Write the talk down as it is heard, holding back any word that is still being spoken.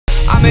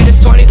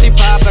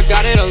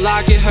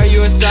lock it, hurt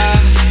you inside.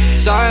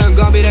 Sorry, I'm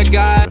gonna be that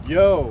guy.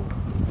 Yo,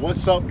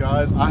 what's up,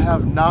 guys? I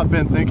have not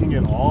been thinking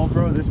at all,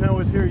 bro. This man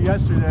was here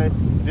yesterday,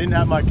 didn't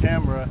have my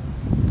camera.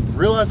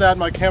 Realized I had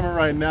my camera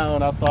right now,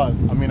 and I thought,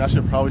 I mean, I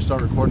should probably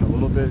start recording a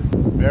little bit.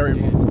 Very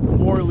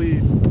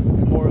poorly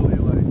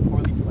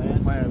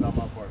planned on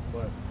my part.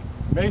 But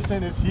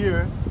Mason is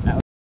here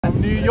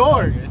from New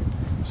York.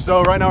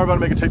 So right now we're about to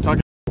make a TikTok.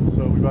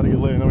 So we about to get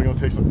lit, and then we're gonna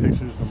take some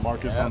pictures of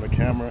Marcus on the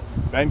camera.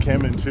 Ben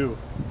came in too.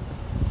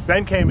 And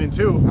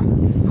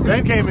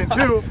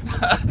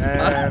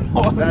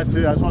that's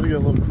it. I just want to get a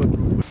little clip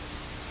real quick.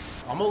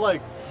 I'm gonna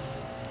like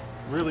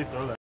really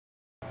throw that.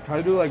 Try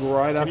to do like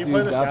right after you. Can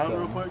you play the sound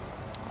real quick?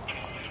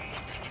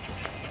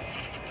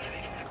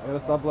 I gotta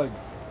stop like.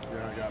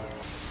 Yeah, I got it.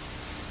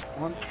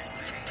 One.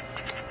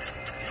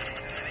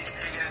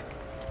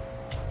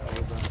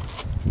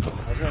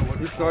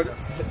 He started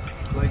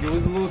like it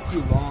was a little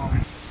too long.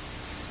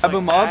 Dab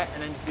him up,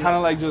 kind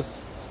of like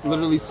just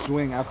literally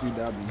swing after you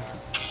dab him.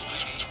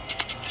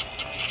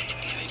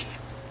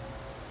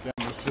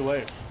 Damn, it's too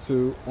late.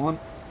 2, 1.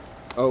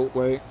 Oh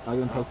wait, I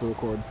didn't press the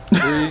record.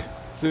 3,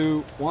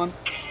 2, 1.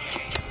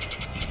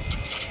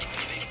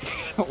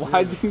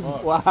 Why do you?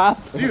 What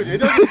happened? Dude, it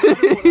doesn't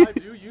matter what I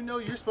do. You know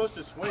you're supposed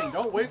to swing.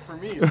 Don't wait for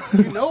me.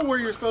 You know where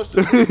you're supposed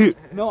to swing.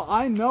 No,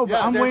 I know, but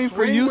Yeah, I'm waiting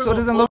for you, so it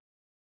doesn't look.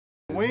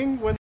 Swing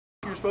when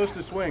you're supposed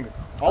to swing.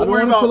 I'll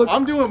worry about.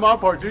 I'm doing my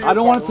part. Do your part. I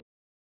don't want to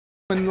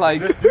when like.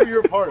 Just do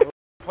your part.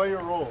 Play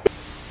your role.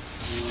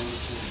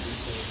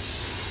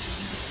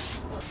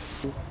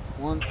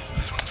 1. I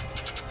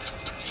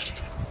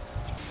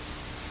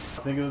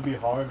think it would be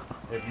hard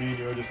if me and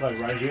you were just like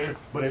right here,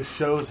 but it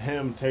shows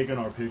him taking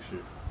our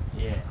picture.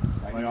 Yeah.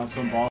 Like on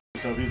some ball.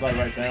 So if he's like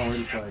right there, we're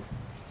just like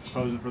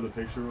posing for the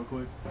picture real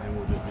quick, and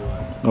we'll just be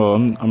like. Oh,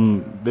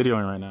 I'm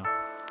videoing right now.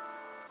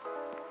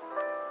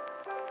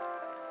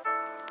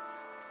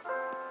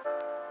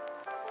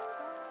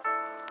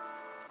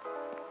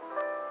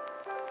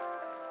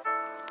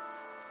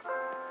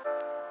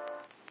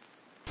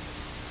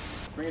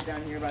 Bring it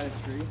down here by the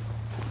tree.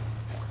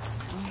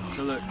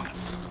 So look,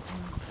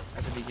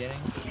 at the beginning,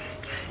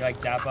 you like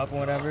dap up or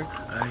whatever,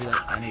 and be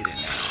like, I need it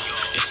now.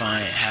 If I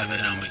have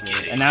it, I'm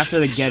good. And after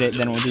they get it,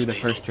 then we'll do the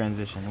first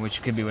transition,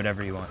 which could be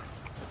whatever you want.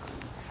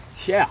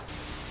 Yeah.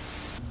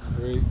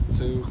 3,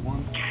 2,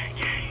 1.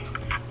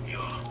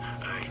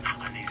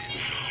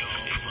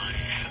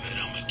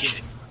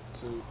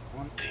 2,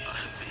 1.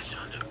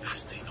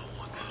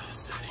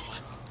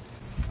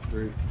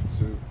 3,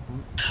 2,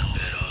 1.